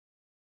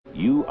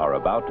You are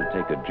about to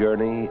take a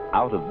journey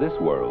out of this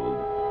world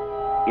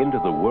into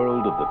the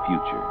world of the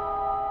future.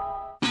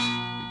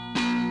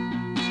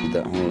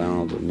 That whole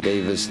album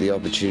gave us the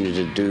opportunity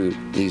to do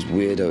these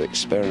weirdo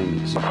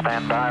experiments.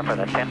 Stand by for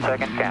the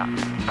 10-second count.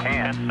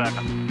 10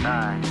 seconds.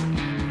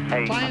 9,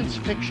 8, Science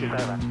fiction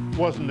 7.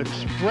 was an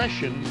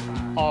expression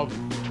of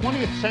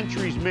 20th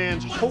century's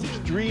man's hopes,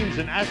 dreams,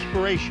 and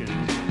aspirations.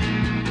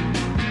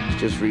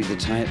 Just read the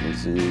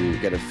titles and you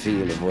get a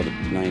feel of what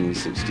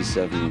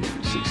 1967,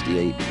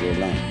 68 were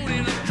like.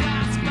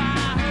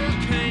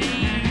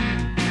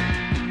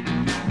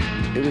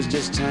 It was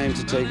just time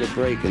to take a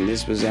break, and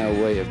this was our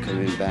way of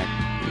coming back.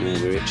 You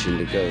know, we're itching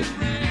to go.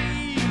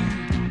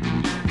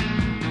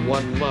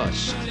 One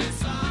must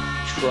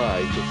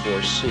try to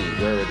foresee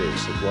where it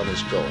is that one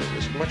is going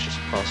as much as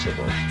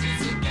possible.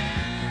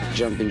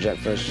 Jumpin' Jack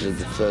Frost was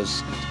the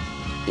first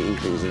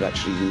inklings of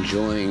actually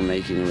enjoying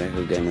making a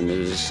record again, and there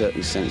was a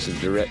certain sense of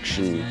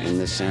direction in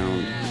the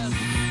sound.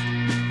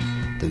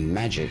 The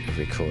magic of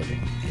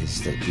recording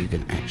is that you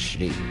can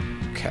actually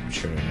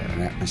capture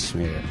an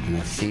atmosphere and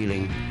a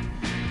feeling,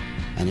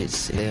 and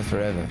it's there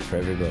forever for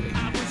everybody.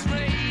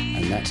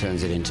 And that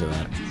turns it into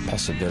a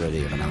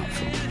possibility of an art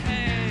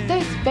form.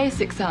 Those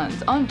basic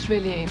sounds aren't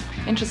really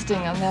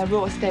interesting in their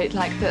raw state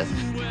like this.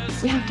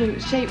 We have to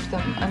shape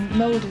them and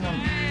mold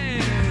them.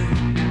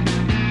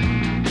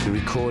 The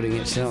recording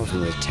itself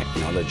and the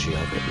technology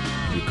of it,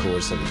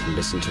 record something and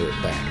listen to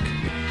it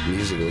back.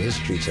 Musical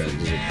history tells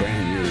is a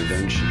brand new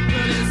invention.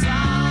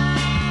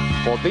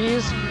 For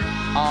these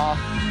are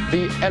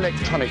the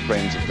electronic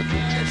brains of the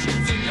future.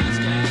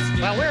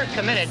 Well, we're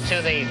committed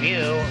to the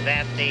view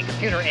that the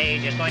computer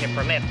age is going to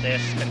permit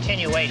this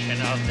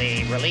continuation of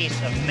the release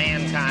of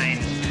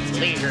mankind's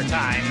leisure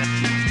time.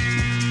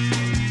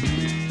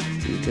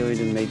 You're going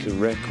to make a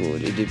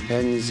record. It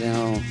depends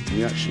how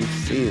you actually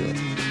feel.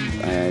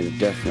 I had a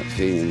definite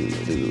feeling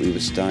that we were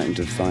starting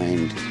to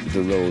find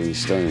the Rolling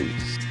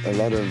Stones. A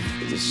lot of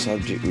the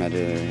subject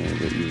matter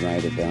that you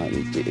write about,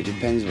 it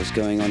depends what's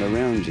going on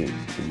around you.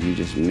 You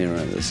just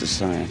mirror the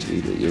society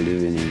that you're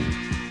living in.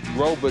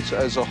 Robots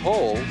as a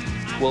whole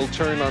will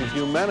turn on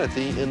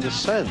humanity in the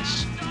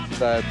sense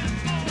that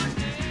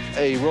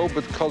a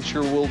robot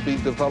culture will be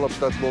developed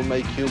that will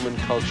make human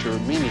culture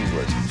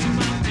meaningless.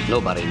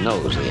 Nobody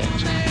knows the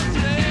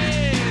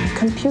answer.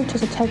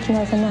 Computers are taking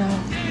over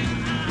now.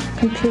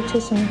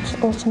 Computers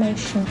and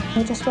automation.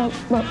 There just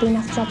won't be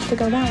enough jobs to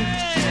go round.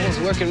 I was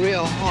working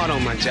real hard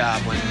on my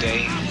job one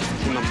day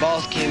when my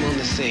boss came on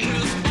the scene.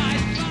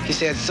 He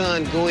said,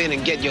 son, go in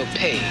and get your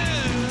pay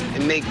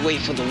and make way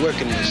for the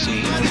working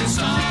machine.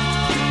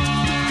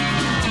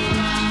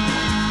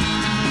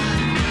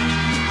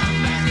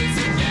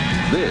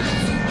 This,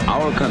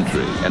 our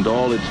country and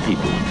all its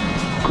people,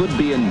 could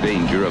be in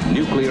danger of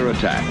nuclear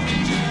attack.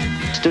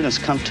 Students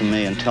come to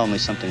me and tell me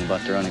something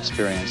about their own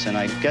experience, and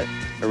I get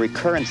a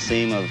recurrent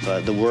theme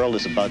of the world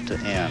is about to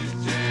end.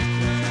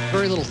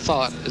 Very little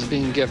thought is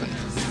being given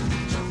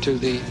to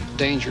the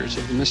dangers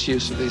of the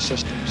misuse of these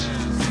systems.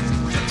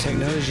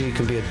 Technology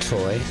can be a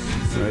toy,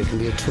 or it can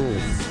be a tool.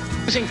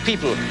 I think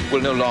people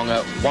will no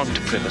longer want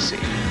privacy.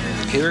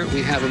 Here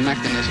we have a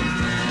mechanism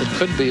that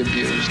could be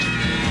abused.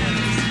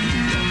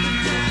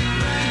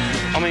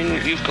 I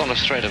mean, you've got a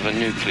threat of a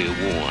nuclear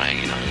war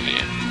hanging over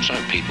you.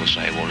 Some people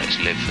say, well, let's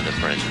live for the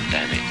present,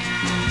 damn it.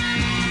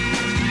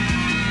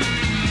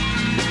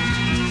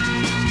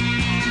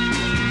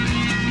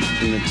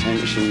 And the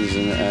tensions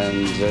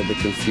and the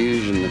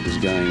confusion that was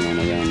going on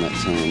around that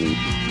time.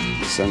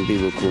 Some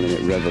people calling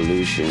it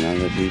revolution,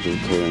 other people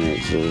calling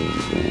it sort of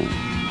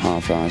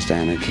half-assed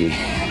anarchy.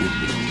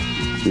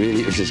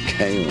 Really, it was just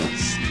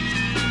chaos.